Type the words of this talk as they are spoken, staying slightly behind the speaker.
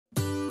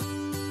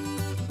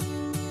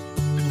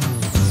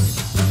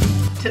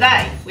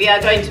Today we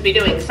are going to be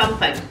doing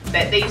something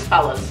that these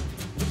fellas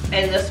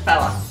and this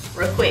fella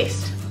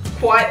request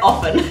quite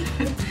often.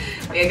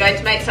 We are going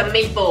to make some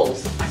meatballs.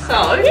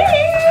 So,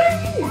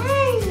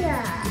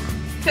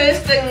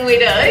 first thing we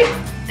do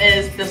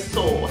is the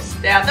sauce.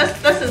 Now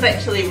this is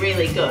actually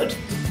really good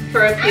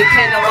for if you've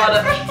had a lot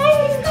of...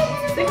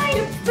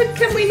 But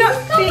can we not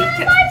see?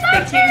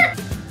 Thank you.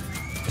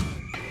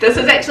 This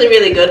is actually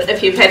really good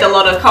if you've had a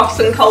lot of coughs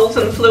and colds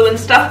and flu and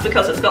stuff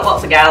because it's got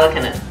lots of garlic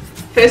in it.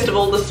 First of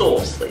all, the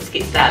sauce. Let's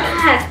get started.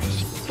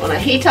 Just want to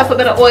heat up a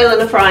bit of oil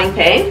in a frying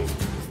pan.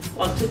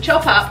 Want to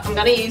chop up. I'm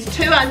going to use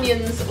 2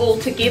 onions all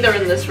together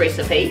in this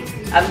recipe.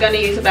 I'm going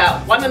to use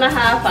about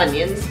 1½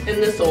 onions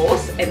in the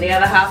sauce and the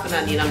other half an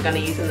onion I'm going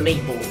to use in the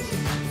meatballs.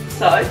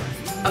 So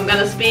I'm going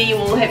to spare you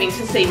all having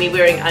to see me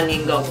wearing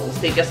onion goggles.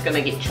 They're just going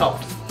to get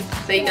chopped.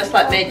 See, just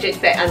like magic,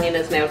 that onion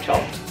is now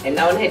chopped and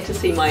no one had to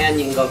see my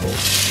onion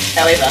goggles.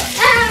 However,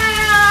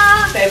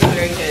 Sam's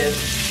wearing hers.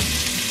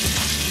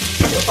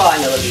 You're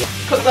fine, Olivia.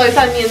 Cook those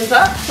onions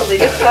up till they're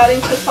just starting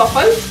to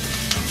soften,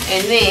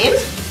 and then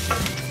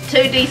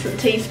 2 decent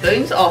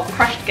teaspoons of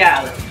crushed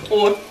garlic,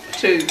 or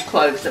 2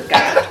 cloves of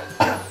garlic.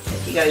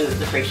 If you go with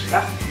the fresh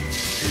stuff.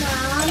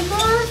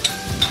 Mama?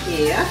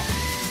 Yeah.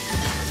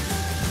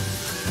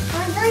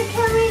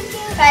 Can we do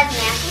guys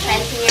mashed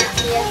out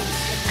here?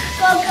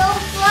 Go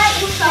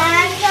slightly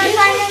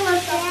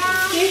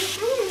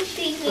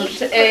Want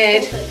to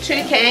add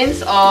 2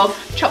 cans of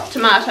chopped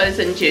tomatoes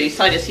and juice.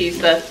 I just use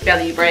the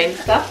value brand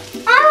stuff.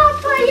 I'll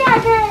put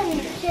that in.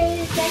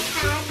 Choose the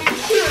can.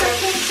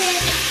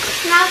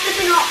 Now for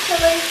the not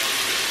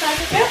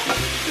Yep,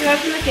 you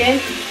open the can.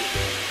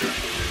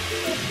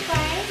 This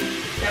way.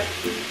 Yep.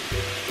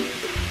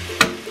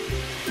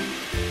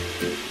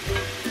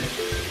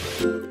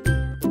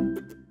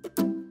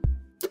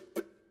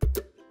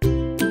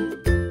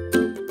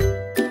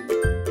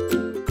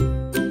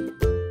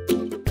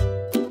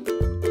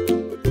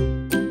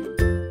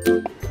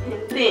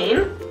 Then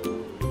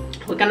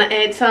we're going to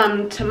add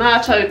some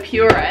tomato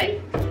puree.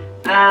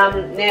 Now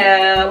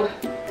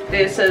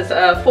this is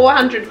a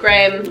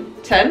 400-gram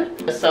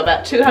tin, so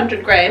about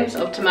 200 grams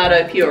of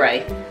tomato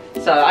puree.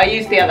 So I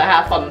used the other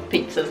half on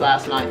pizzas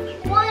last night.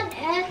 What on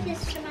earth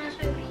is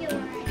tomato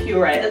puree?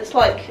 Puree. It's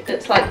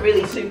like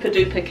really super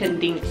duper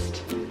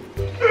condensed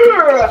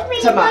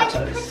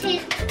tomatoes.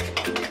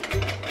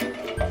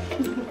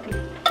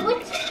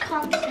 What's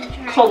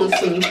concentrated?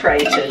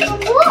 Concentrated.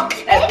 What?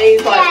 It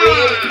means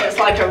it's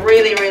like a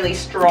really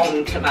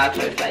strong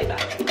tomato flavour.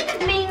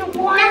 I mean,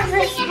 why are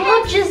there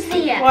splodges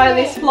there? Why are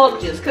there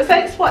splodges? Because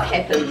that's what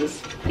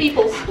happens.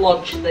 People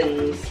splodge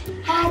things.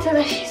 Ah,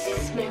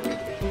 delicious smell.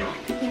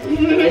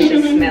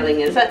 Delicious smelling,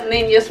 is it? And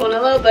then you just want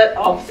a little bit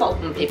of salt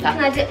and pepper. Can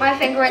I dip my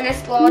finger in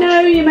this splodge?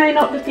 No, you may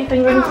not dip your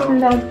finger in it.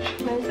 No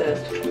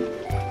first. A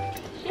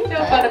little bit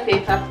of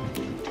pepper.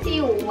 Do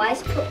you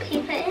always put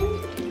pepper in?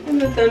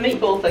 And with the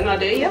meatball thing I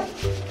do, yeah.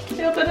 A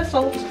little bit of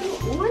salt. You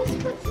always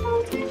put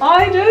salt in?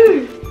 I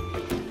do.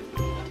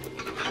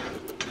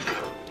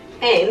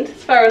 And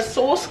as far as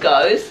sauce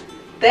goes,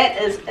 that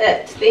is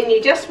it. Then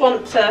you just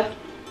want to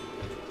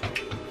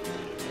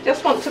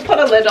put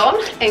a lid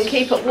on and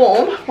keep it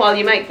warm while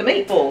you make the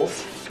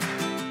meatballs.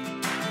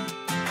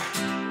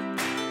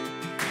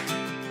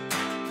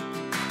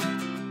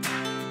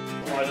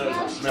 Why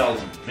does it smell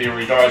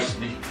very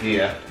nicely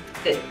here?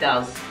 It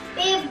does.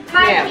 We're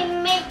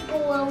making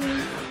meatballs.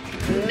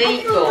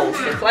 Meatballs.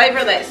 The flavour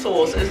of that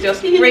sauce is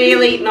just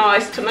really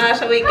nice,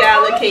 tomatoey,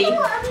 garlicky.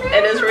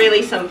 It is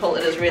really simple.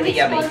 It is really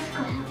yummy.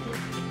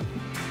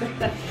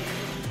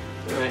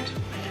 Right,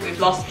 we've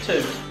lost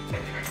 2.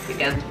 We're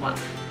down to 1.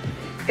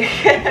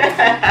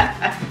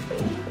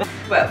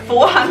 Well,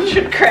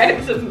 400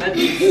 grams of mince.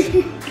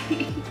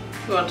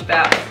 We want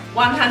about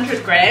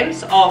 100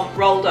 grams of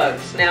rolled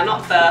oats. Now,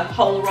 not the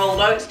whole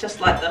rolled oats, just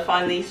like the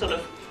finely sort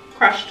of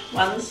crushed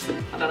ones.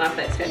 I don't know if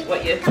that's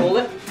what you call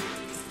it.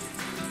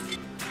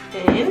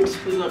 And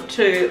we want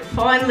to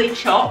finely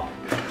chop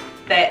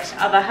that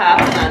other half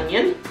an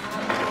onion.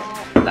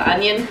 The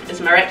onion is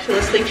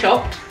miraculously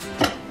chopped.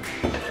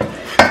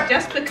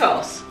 Just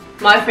because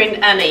my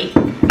friend Annie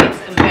gets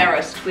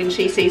embarrassed when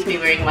she sees me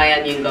wearing my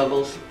onion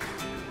goggles.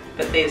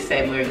 But there's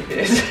Sam wearing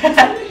hers.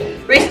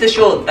 Rest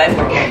assured they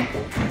were on.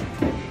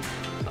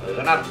 So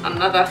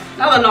another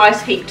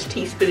nice heaped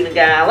teaspoon of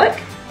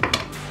garlic.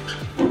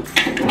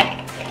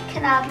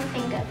 Can I have a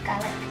finger of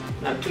garlic?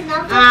 No. Can I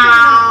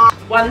have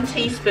a 1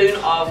 teaspoon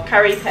of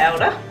curry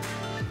powder.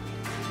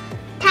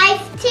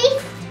 tasty?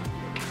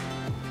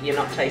 You're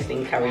not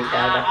tasting curry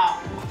powder.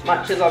 As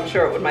much as I'm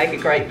sure it would make a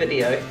great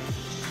video.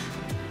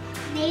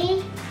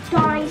 Me,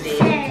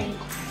 dicing.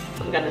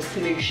 I'm going to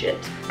smoosh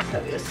it. So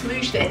I'm going to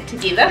smoosh that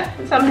together.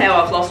 And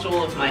somehow I've lost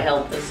all of my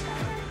helpers.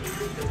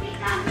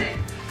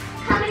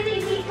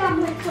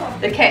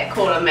 The cat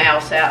caught a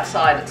mouse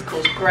outside. It's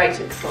caused great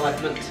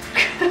excitement.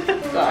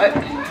 So,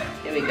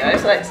 here we go.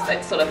 So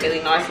that's sort of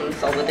feeling nice and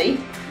solidy.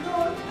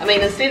 I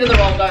mean, instead of the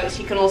rolled oats,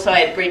 you can also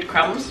add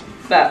breadcrumbs,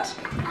 but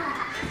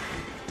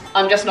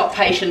I'm just not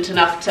patient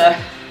enough to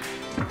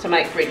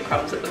make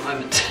breadcrumbs at the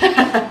moment.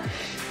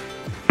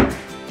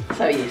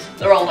 So yes,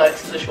 the rolled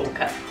oats is a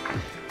shortcut.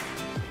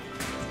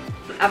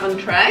 An oven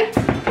tray.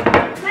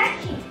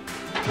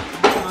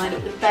 Line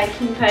it with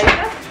baking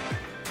paper.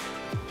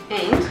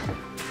 And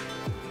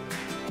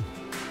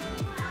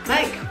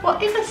make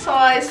whatever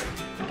size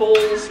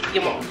balls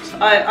you want.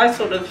 I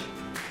sort of,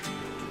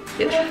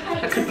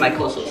 I could make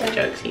all sorts of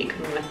jokes here,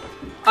 couldn't I?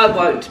 I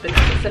won't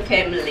because it's a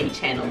family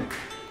channel.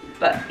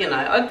 But you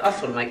know, I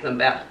sort of make them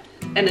about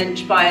 1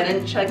 inch by 1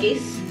 inch, I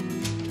guess.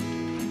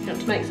 You have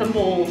to make some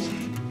balls.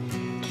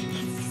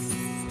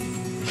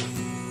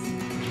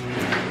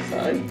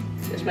 So,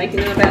 just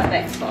making them about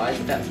that size,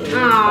 about sort of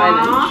 1 inch by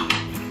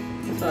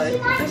 1 inch. So,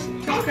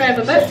 just grab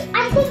a bit.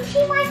 I think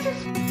she might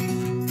have...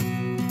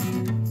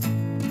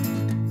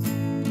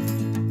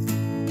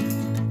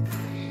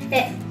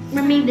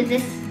 Remember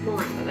this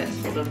one. So that's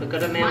sort of a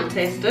good amount,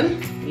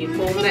 Aston. You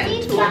form that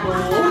into a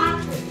ball.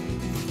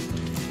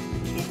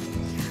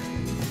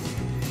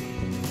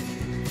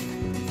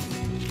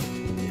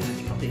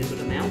 A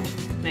good amount.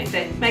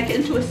 Make it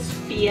into a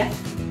sphere.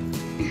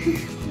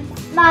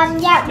 Mum,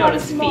 yeah, Not a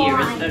sphere,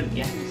 isn't it?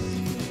 Yeah.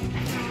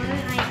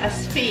 A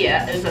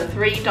sphere is a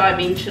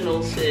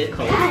 3-dimensional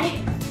circle.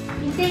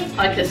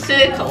 Like a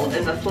circle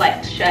is a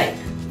flat shape.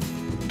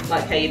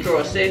 Like how you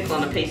draw a circle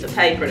on a piece of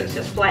paper and it's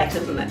just flat,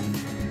 isn't it?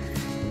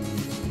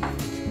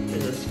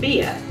 There's a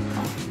sphere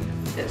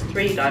that's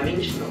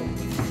 3-dimensional.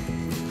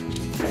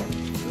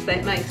 Does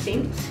that make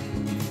sense?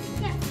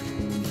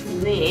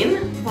 And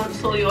then,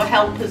 once all your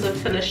helpers have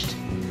finished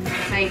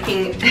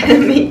making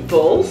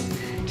meatballs,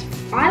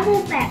 I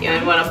want that. you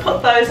want to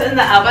put those in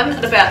the oven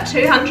at about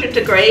 200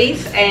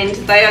 degrees and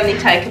they only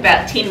take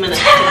about 10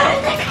 minutes to cook.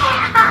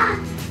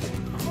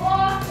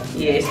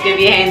 Yes, give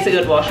your hands a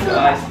good wash,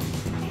 guys.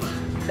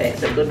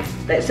 That's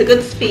a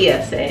good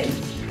sphere, Sam.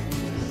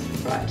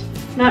 Right.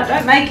 No,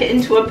 don't make it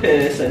into a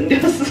person.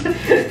 Just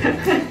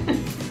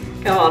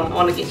come on, I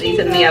want to get these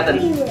in the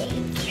oven.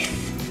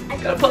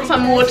 Got to put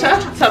some water,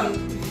 some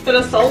bit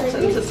of salt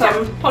into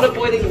some pot of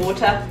boiling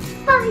water.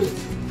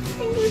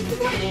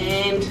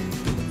 And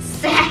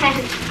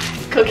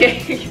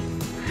cooking.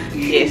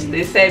 Yes,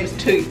 there's Sam's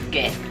tooth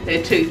gap.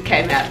 Her tooth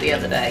came out the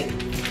other day.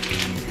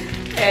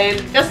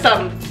 And just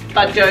some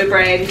Budjo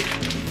brand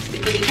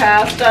sticky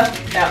pasta,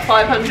 about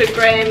 500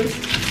 grams.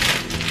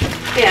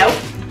 Now,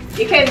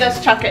 you can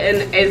just chuck it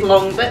in as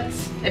long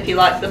bits if you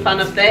like the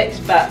fun of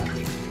that, but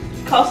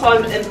because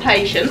I'm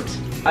impatient,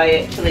 I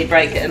actually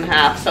break it in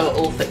half so it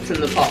all fits in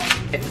the pot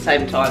at the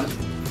same time.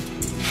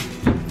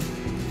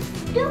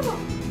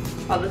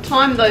 By the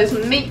time those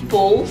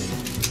meatballs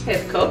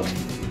have cooked,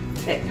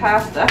 that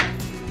pasta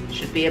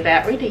should be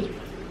about ready.